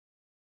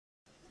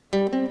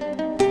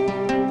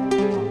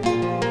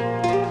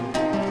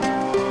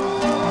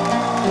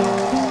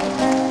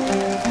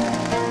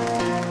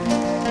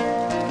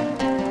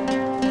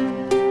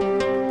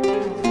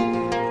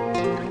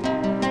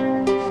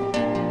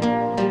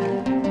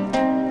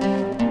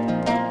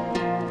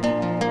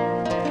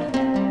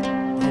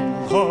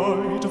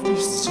night of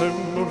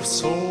December,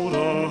 so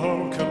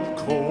dark and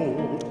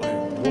cold, I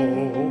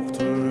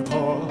walked a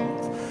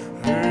path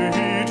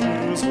 8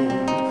 years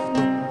old.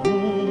 The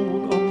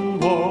moon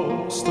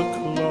amongst the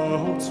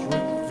clouds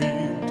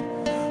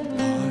revealed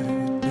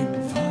lightning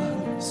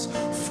valleys,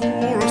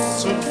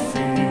 forests and fields.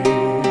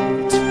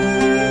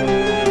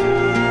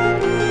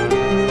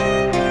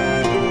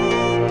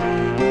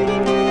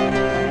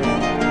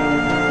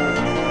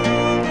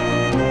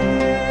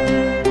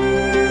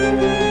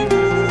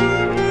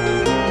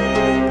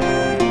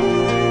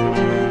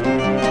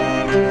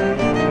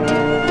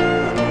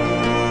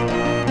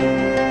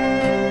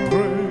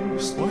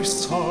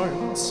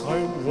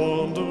 I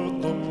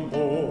wandered the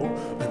moor,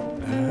 an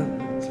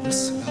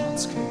endless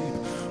landscape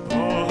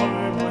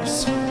by my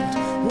side,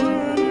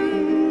 when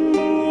in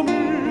the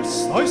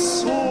mist I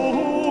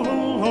saw a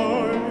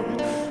light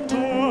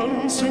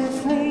dancing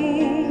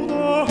through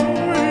the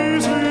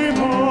hazy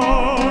night.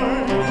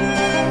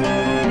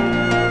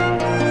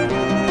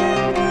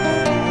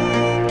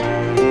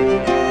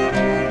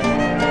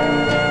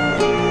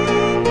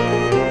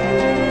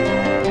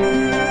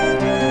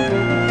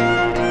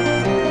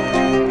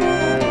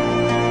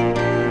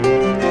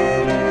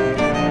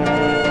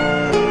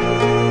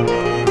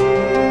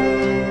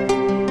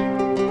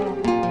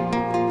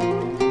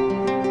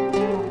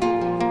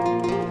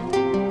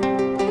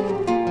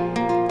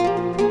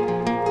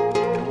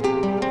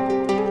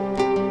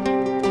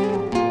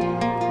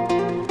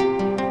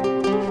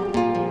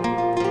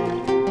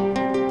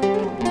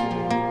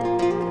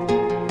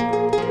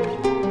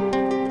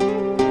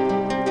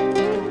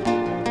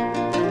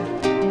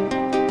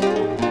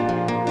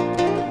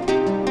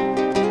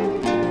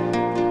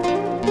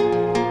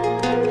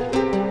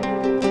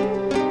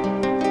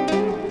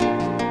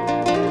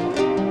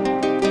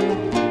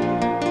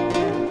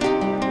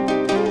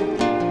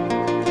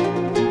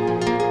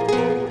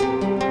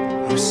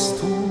 I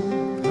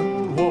stood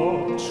and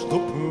watched the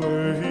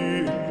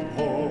playing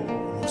hall,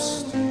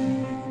 was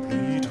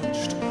deeply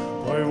touched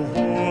by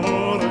what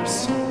I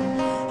saw.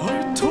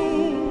 I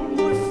told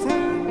my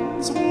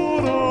friends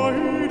what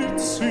I did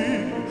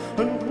see,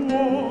 and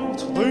what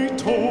they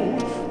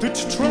told did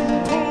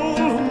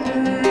trample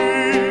me.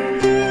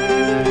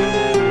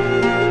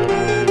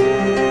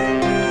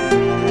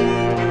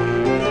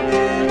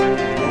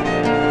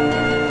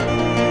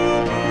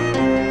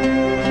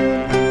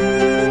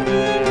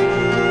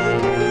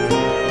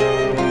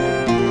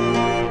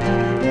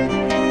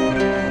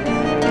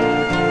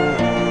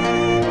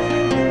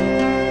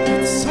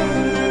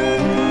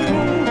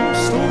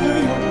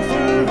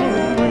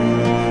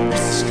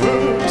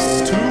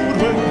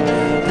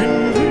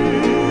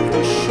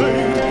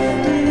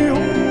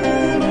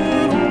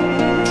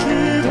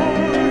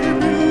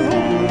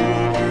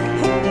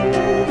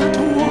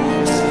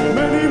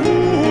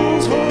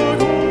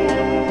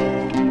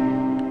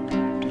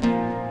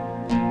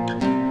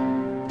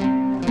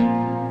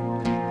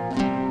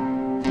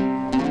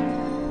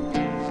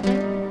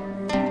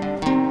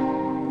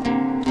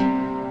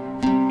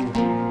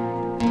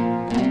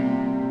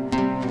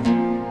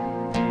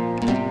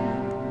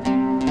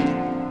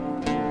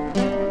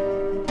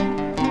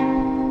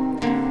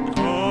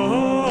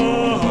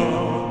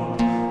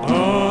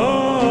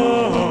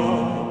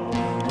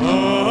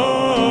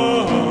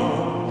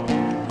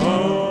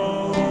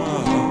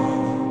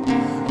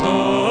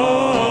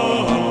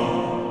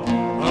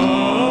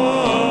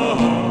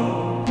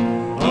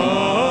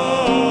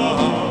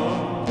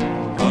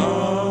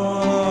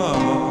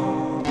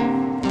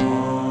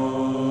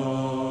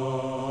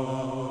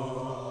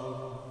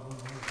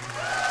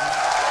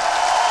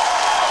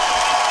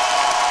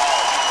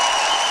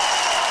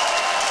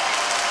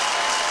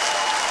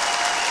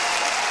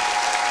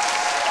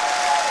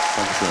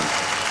 Dankeschön.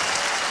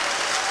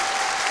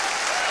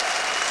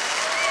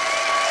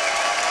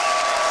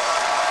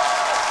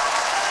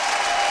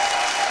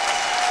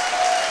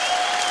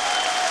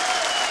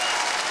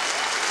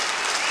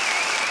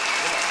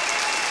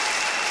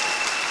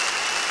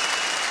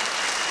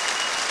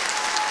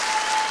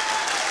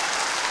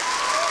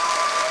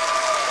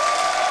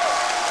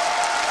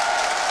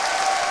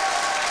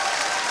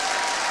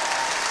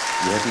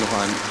 Wir hätten noch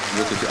ein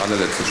wirklich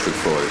allerletztes Stück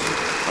für euch,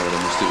 aber da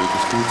müsst ihr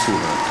wirklich gut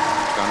zuhören.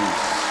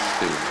 Ganz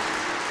still.